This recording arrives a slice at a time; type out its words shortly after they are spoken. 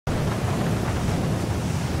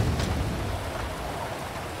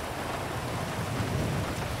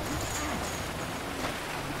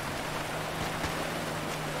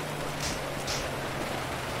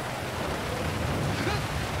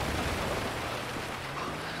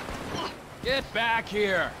Get back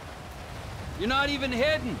here! You're not even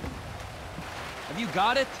hidden! Have you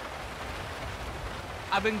got it?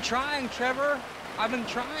 I've been trying, Trevor. I've been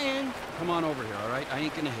trying. Come on over here, all right? I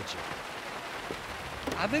ain't gonna hit you.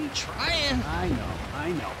 I've been trying. I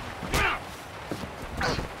know.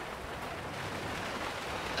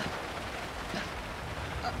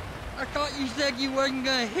 I thought you said you wasn't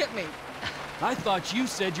gonna hit me. I thought you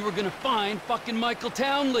said you were gonna find fucking Michael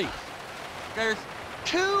Townley. There's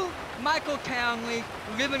two Michael Townley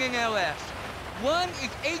living in LS. One is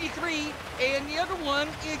 83, and the other one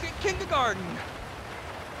is at kindergarten.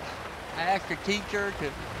 I asked the teacher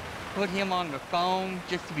to put him on the phone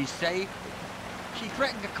just to be safe. She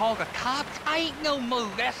threatened to call the cops. I ain't no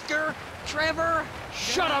molester, Trevor.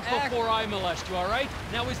 Shut up before I molest you, all right?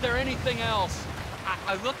 Now, is there anything else?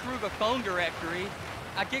 I looked through the phone directory.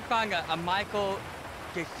 I did find a Michael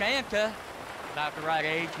DeSanta, about the right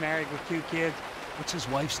age, married with 2 kids. What's his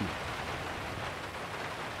wife's name?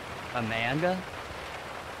 Amanda?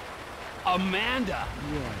 Amanda?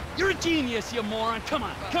 Yeah. You're a genius, you moron. Come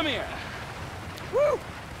on, come here. Woo!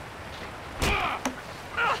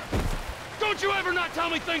 Don't you ever not tell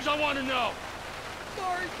me things I want to know!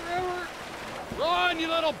 Sorry, Trevor. Run, you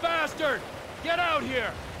little bastard! Get out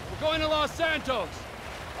here! We're going to Los Santos.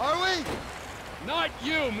 Are we? Not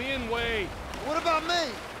you, me and Wade. What about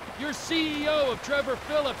me? You're CEO of Trevor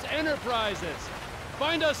Phillips Enterprises.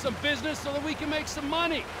 Find us some business so that we can make some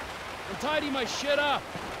money. And tidy my shit up.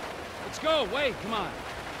 Let's go, Wade, come on.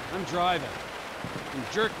 I'm driving. You can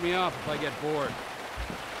jerk me off if I get bored.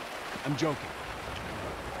 I'm joking.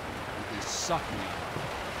 You can suck me off.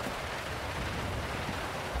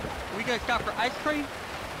 We gonna stop for ice cream?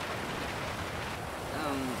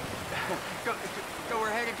 So we're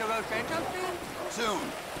headed to Los Santos then?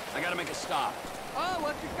 Soon. I gotta make a stop. Oh,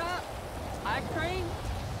 what's your stop? Ice cream?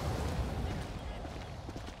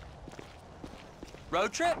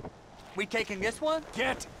 Road trip? We taking this one?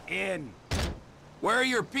 Get in. Where are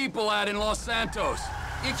your people at in Los Santos?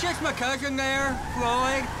 It's just my cousin there,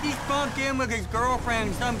 Floyd. He's bunked in with his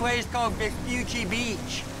girlfriend someplace called Vespucci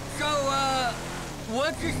Beach. So,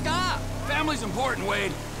 what's your stop? Family's important,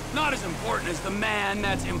 Wade. Not as important as the man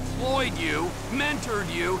that's employed you,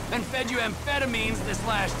 mentored you, and fed you amphetamines this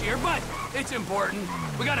last year, but it's important.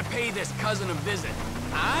 We gotta pay this cousin a visit.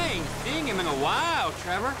 I ain't seen him in a while,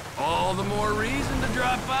 Trevor. All the more reason to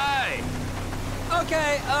drop by.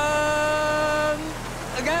 Okay,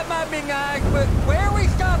 that might be nice, but where are we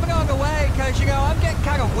stopping on the way? Cause, you know, I'm getting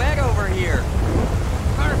kind of wet over here.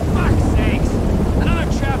 For fuck's sakes!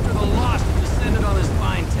 Another chapter of the lost have descended on this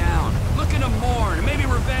fine town. Looking to mourn and maybe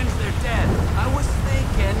revenge their dead. I was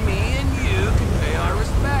thinking me and you could pay our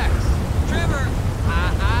respects. Trevor,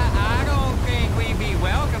 I don't think we'd be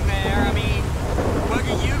welcome there. I mean,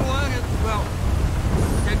 wasn't you the one that, well,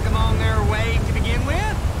 sent them on their way to begin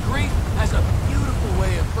with? Grief has a beautiful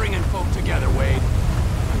way of bringing folk together, Wade.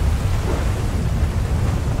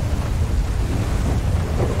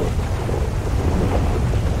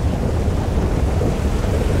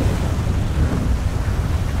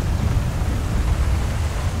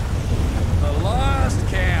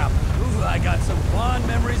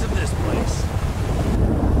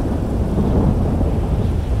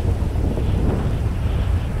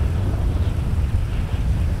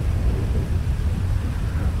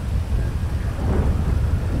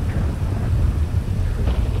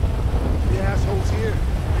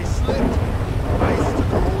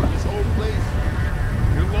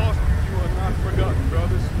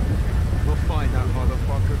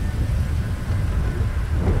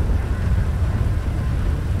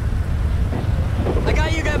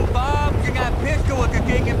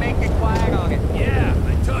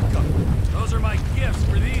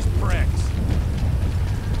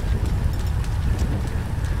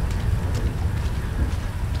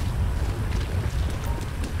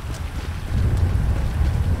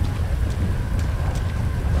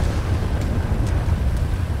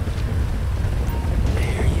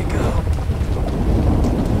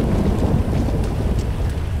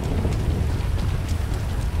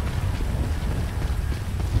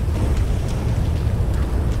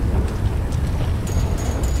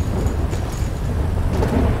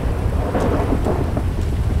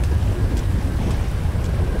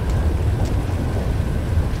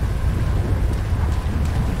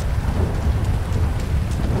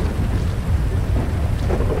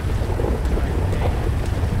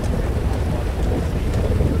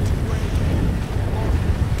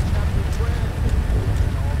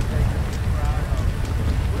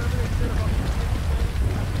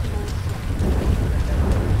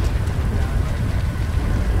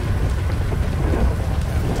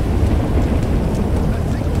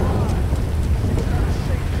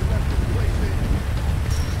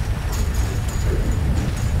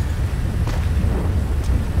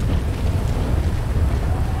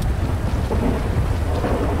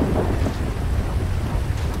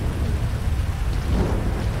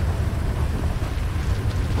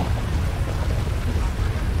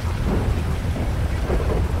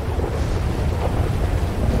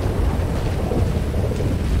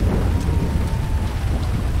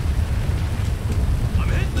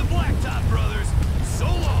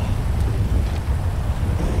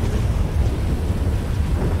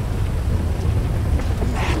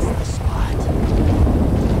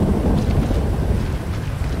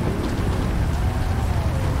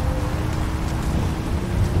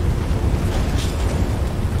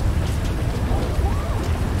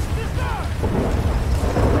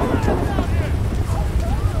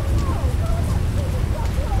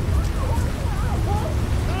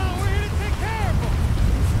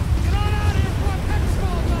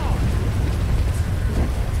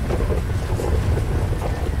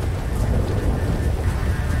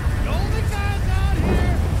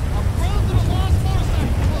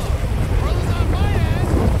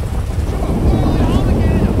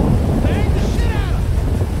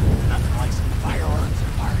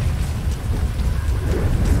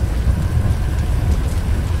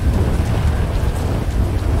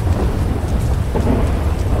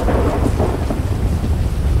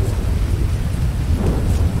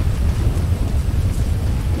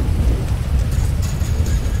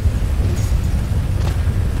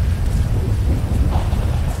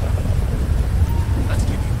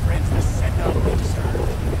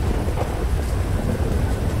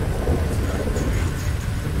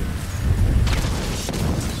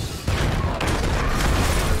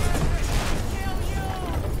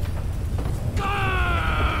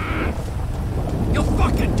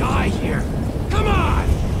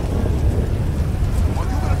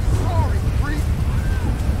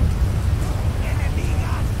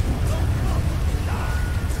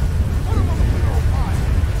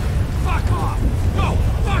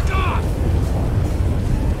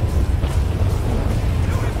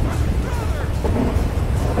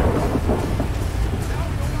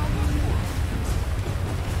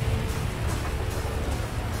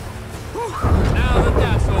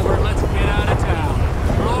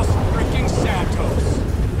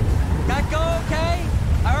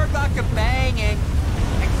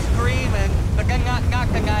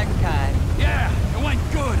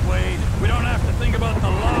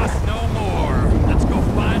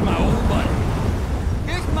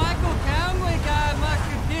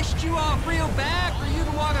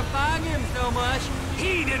 you'd want to find him so much.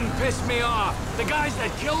 He didn't piss me off. The guys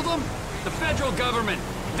that killed him, the federal government,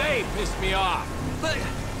 they pissed me off. But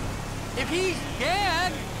if he's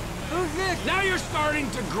dead, who's this? Now you're starting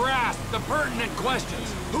to grasp the pertinent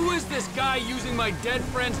questions. Who is this guy using my dead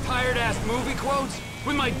friend's tired-ass movie quotes?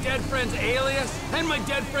 With my dead friend's alias? And my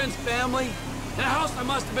dead friend's family? And a house I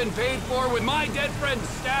must have been paid for with my dead friend's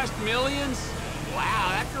stashed millions? Wow,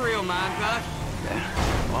 that's a real mindfuck.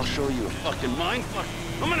 Yeah, I'll show you a fucking mindfuck.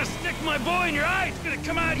 I'm gonna stick my boy in your eye. It's gonna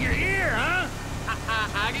come out of your ear, huh?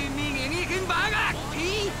 I didn't mean anything by that,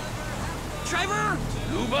 P. Trevor?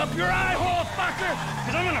 Lube up your eye hole, fucker!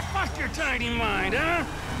 Cause I'm gonna fuck your tiny mind, huh?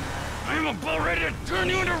 I'm about ready to turn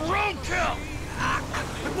you into roadkill!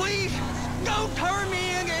 Please, don't turn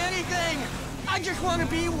me into anything! I just want to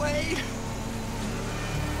be Wade.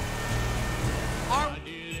 Are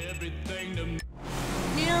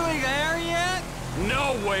nearly there yet?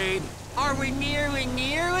 No, Wade. Are we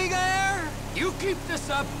nearly there? You keep this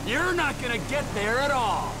up, you're not gonna get there at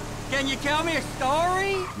all. Can you tell me a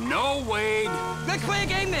story? No, Wade. Let's play a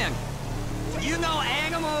game then. You know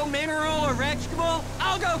animal, mineral, or vegetable?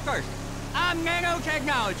 I'll go first. I'm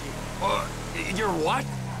nanotechnology. You're what?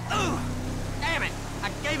 Ooh, damn it.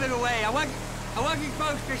 I gave it away. I wasn't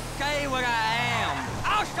supposed to say what I am.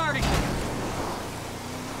 I'll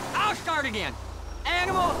start again.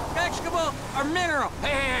 Animal, vegetable, or mineral?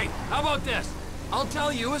 Hey, how about this? I'll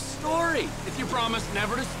tell you a story if you promise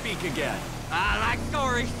never to speak again. I like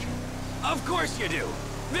stories. Of course you do.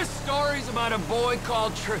 This story's about a boy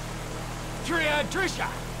called Trisha.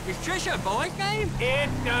 Is Trisha a boy's name? It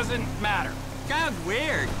doesn't matter. Sounds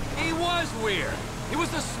weird. He was weird. He was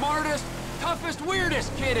the smartest, toughest,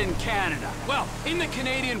 weirdest kid in Canada. Well, in the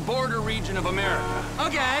Canadian border region of America.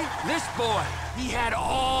 Okay. This boy, he had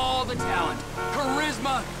all the talent,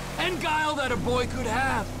 charisma, and guile that a boy could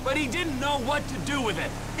have, but he didn't know what to do with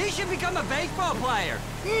it. He should become a baseball player.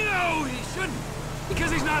 No, he shouldn't,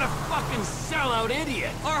 because he's not a fucking sellout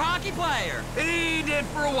idiot. Or hockey player. He did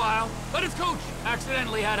for a while, but his coach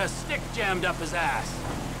accidentally had a stick jammed up his ass.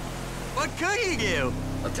 What could he do?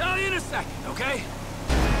 I'll tell you in a second, okay?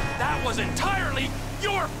 That was entirely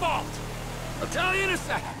your fault! I'll tell you in a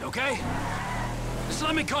second, okay? Just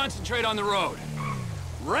let me concentrate on the road.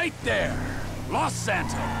 Right there, Los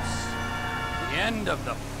Santos. The end of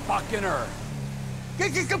the fucking earth.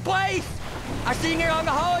 This is the place! I seen it on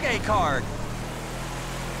the holiday card.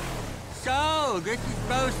 So, this is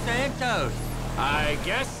Los Santos. I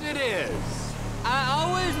guess it is. I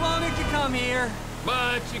always wanted to come here.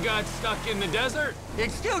 But you got stuck in the desert?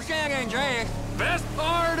 It's still San Andreas. Best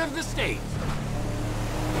part of the state.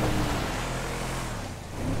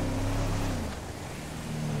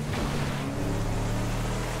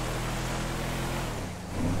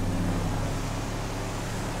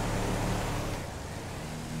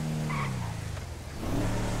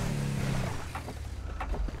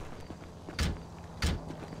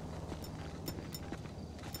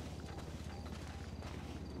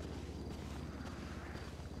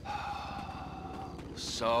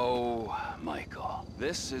 So, Michael,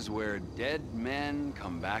 this is where dead men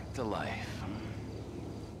come back to life.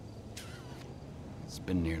 It's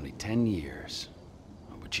been nearly 10 years,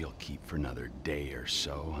 but you'll keep for another day or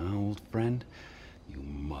so, huh, old friend? You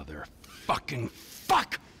motherfucking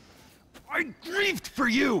fuck! I grieved for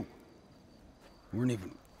you! You weren't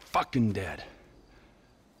even fucking dead.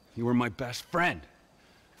 You were my best friend.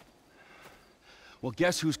 Well,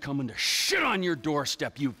 guess who's coming to shit on your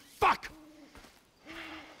doorstep, you fuck!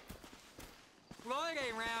 Floyd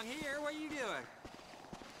ain't around here. What are you doing?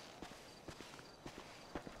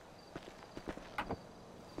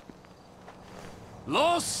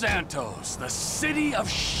 Los Santos, the city of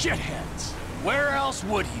shitheads. Where else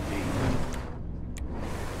would he be?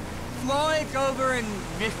 Floyd's over in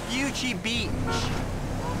Vespucci Beach.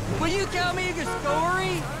 Will you tell me the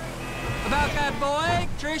story? About that boy,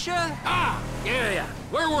 Trisha? Ah, yeah.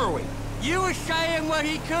 Where were we? You were saying what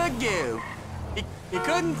he could do. He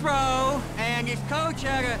couldn't throw, and his coach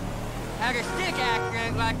had a stick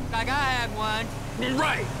accident like I had one.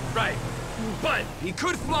 Right. But he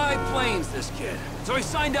could fly planes, this kid. So he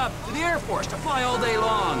signed up to the Air Force to fly all day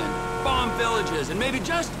long and bomb villages and maybe,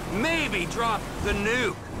 just maybe, drop the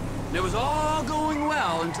nuke. And it was all going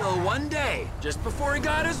well until one day, just before he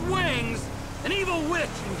got his wings, an evil witch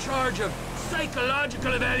in charge of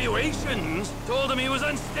psychological evaluations told him he was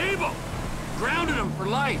unstable. Grounded him for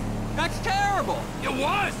life. That's terrible. It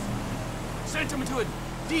was! Sent him into a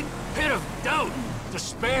deep pit of doubt,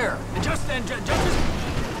 despair. And just then,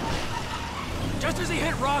 just as he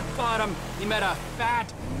hit rock bottom, he met a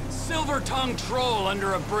fat, silver-tongued troll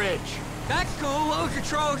under a bridge. That's cool. What was the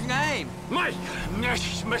troll's name? Mike!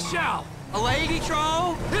 Michelle! A lady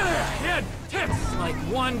troll? Yeah, he had tits like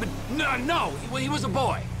one, but no, he was a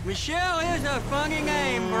boy. Michelle is a funny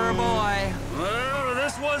name for a boy. Well,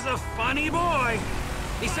 this was a funny boy.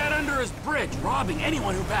 He sat under his bridge, robbing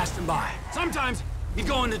anyone who passed him by. Sometimes he'd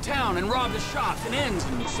go into town and rob the shops and inns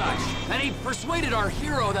and such. And he persuaded our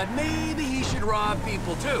hero that maybe he should rob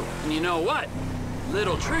people too. And you know what?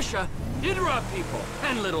 Little Trisha did rob people,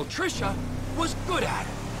 and little Trisha was good at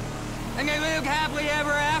it. And they lived happily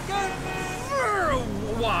ever after? For a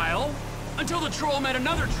while. Until the troll met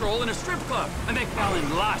another troll in a strip club, and they fell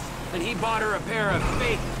in lust. And he bought her a pair of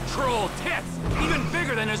fake troll tits, even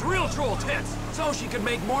bigger than his real troll tits, so she could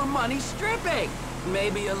make more money stripping.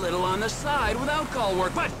 Maybe a little on the side without call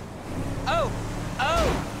work, but... Oh!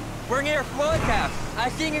 We're near Floydcap.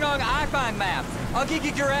 I've seen it on iPhone maps. I'll give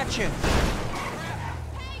you directions.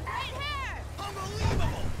 Hey, great hair!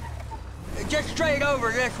 Unbelievable! Just straight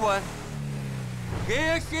over this one.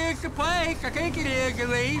 This is the place. I think it is, at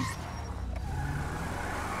least.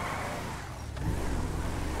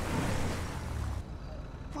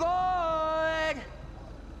 Floyd!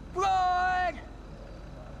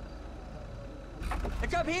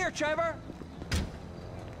 It's up here, Trevor.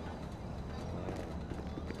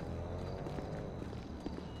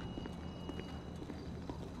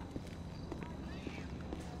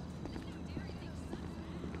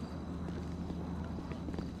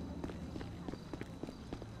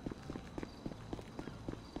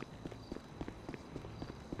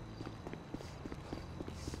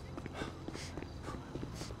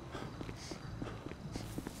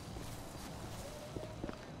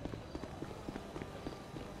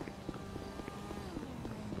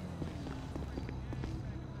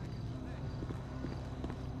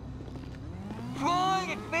 Floyd,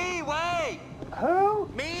 it's me, Wade. Who?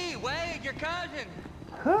 Me, Wade, your cousin.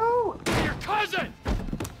 Who? Your cousin!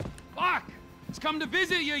 Fuck! He's come to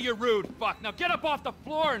visit you, you rude fuck. Now get up off the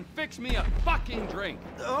floor and fix me a fucking drink.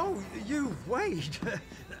 Oh, you, Wade.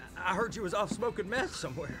 I heard you was off smoking meth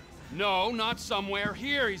somewhere. No, not somewhere.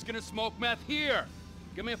 Here. He's gonna smoke meth here.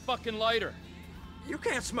 Give me a fucking lighter. You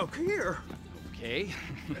can't smoke here. Okay.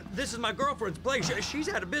 This is my girlfriend's place. She's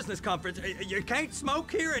at a business conference. You can't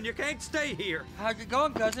smoke here and you can't stay here. How's it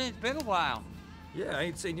going, cousin? It's been a while. Yeah, I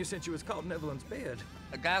ain't seen you since you was caught in Evelyn's bed.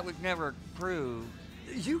 That was never proved.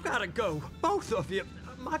 You gotta go, both of you.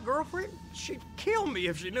 My girlfriend, she'd kill me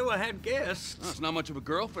if she knew I had guests. Well, it's not much of a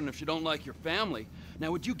girlfriend if you don't like your family.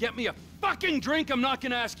 Now, would you get me a fucking drink? I'm not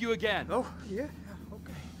gonna ask you again. Oh, yeah,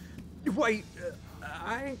 okay. Wait,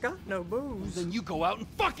 I ain't got no booze. Then you go out and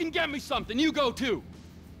fucking get me something. You go too.